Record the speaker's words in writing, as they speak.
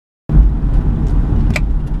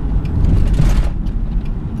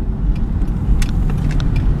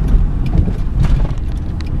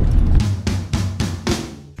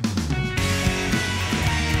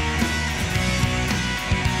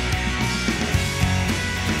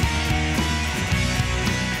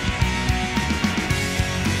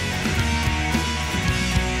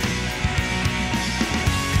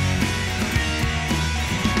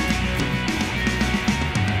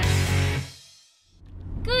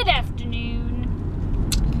afternoon.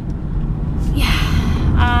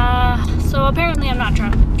 Yeah. So apparently I'm not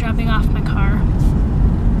dropping off my car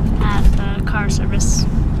at the car service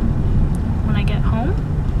when I get home.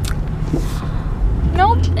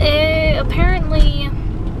 Nope. Apparently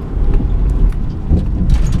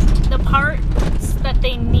the parts that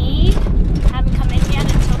they need haven't come in yet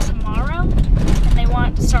until tomorrow, and they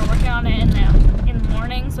want to start working on it in the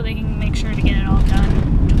morning so they can make sure to get it all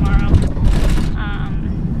done tomorrow.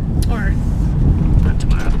 Or not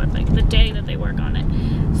tomorrow, but like the day that they work on it.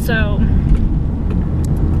 So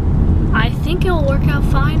I think it'll work out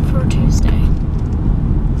fine for Tuesday.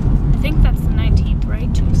 I think that's the 19th,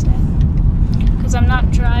 right? Tuesday. Because I'm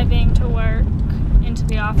not driving to work into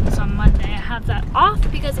the office on Monday. I have that off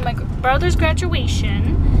because of my brother's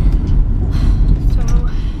graduation. So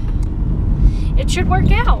it should work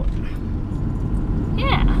out.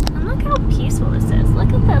 Yeah, and look how peaceful this is.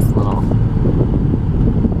 Look at this little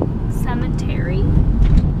cemetery.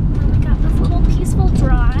 And we got this little peaceful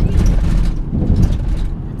drive.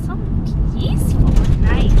 It's so peaceful and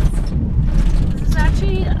nice. This is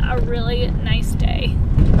actually a really nice day.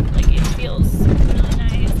 Like, it feels really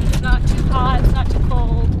nice. It's not too hot, it's not too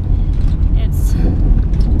cold. It's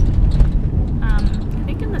I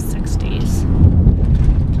think in the 60s.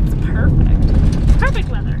 It's perfect. Perfect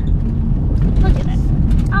weather. Look at it.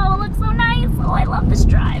 Oh, it looks so nice. Oh, I love this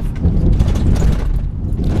drive.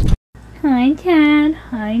 Hi, Dad.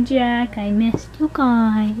 Hi, Jack. I missed you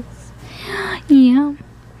guys. Yeah.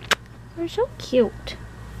 You're so cute.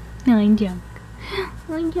 Hi, Jack.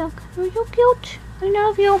 Hi, Jack. You're so cute. I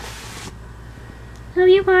love you. Love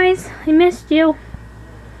you guys. I missed you.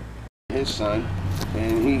 His son,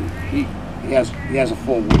 and he has a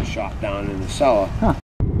full wood shop down in the cellar. Huh.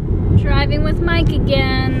 Driving with Mike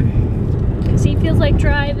again. Because he feels like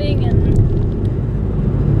driving and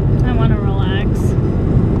I want to relax.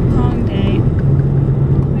 Long day.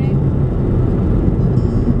 Right?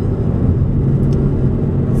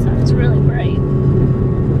 The sun is really bright.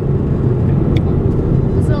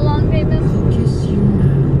 Was it a long day, Miss?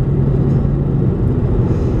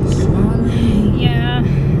 Yeah,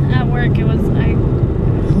 at work it was, I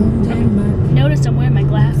noticed I'm wearing my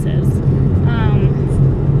glasses.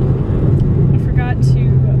 I forgot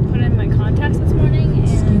to put in my contacts this morning,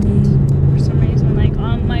 and for some reason, like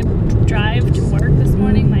on my drive to work this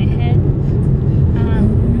morning, my head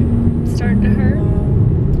started to hurt.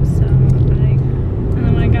 So, and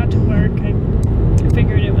then when I got to work, I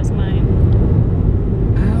figured it was my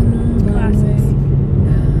glasses.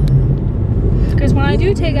 Because when I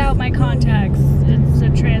do take out my contacts, it's a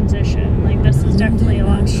transition. Like, this is definitely a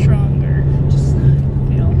lot stronger. I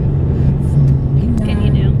feel. What can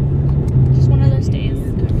you do? Just one of those days.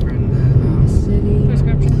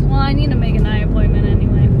 Prescription. Well, I need to make an eye appointment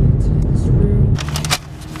anyway.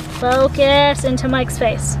 Focus into Mike's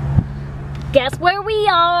face. Guess where we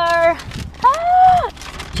are? Ah!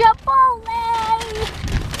 Chipotle!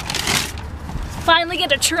 Finally get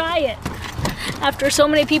to try it. After so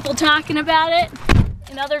many people talking about it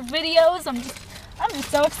in other videos, I'm just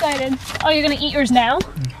so excited. Oh, you're gonna eat yours now?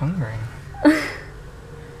 I'm hungry.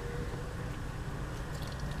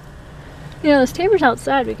 You know, there's tables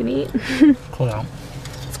outside we can eat. Cold out.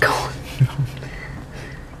 It's cold.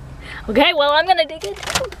 Okay, well, I'm gonna dig in.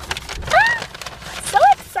 Ah! So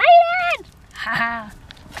excited! Haha.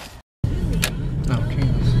 Oh,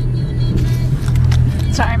 Jesus.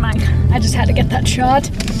 Sorry, Mike. I just had to get that shot.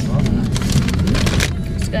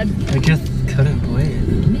 It's good. I just couldn't wait.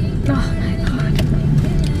 Oh my god.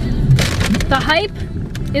 The hype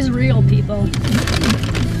is real, people.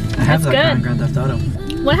 I have that good. on Grand Theft Auto.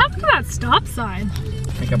 What happened to that stop sign?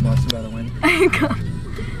 I got busted by the wind.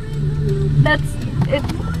 That's it.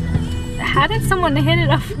 How did someone hit it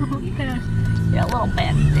up there? You're a little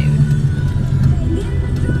bad dude.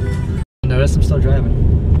 Notice I'm still driving.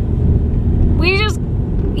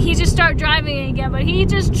 He just started driving again, but he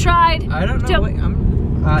just tried I don't know. Wait,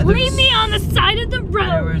 leave me on the side of the road.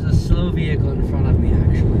 There was a slow vehicle in front of me,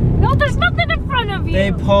 actually. No, there's nothing in front of you.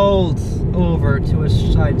 They pulled over to a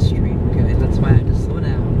side street. Okay, that's why I had to slow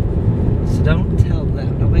down. So don't tell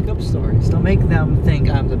them. Don't make up stories. Don't make them think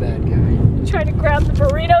I'm the bad guy. Try to grab the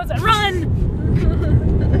burritos and run.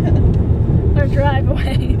 Or drive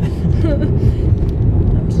away.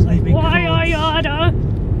 I'm just like, why I oughta?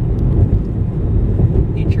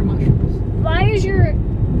 Eat your mushrooms. Why is your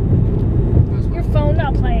phone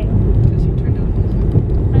not playing? Because you turned down the music.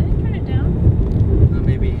 I didn't turn it down.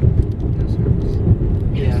 Maybe no service.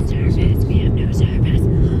 Yeah. No service. We have no service.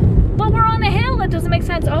 But we're on a hill. That doesn't make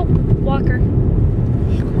sense. Oh, Walker.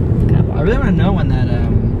 I really want to know when that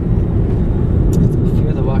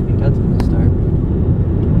Fear the Walking Dead's gonna start.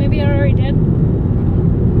 Maybe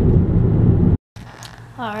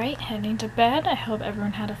Alright, heading to bed. I hope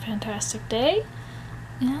everyone had a fantastic day.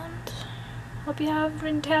 And hope you have a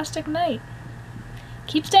fantastic night.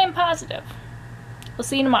 Keep staying positive. We'll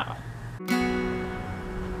see you tomorrow.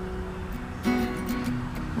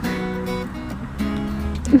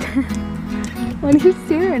 What are you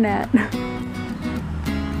staring at?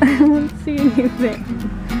 I don't see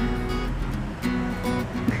anything.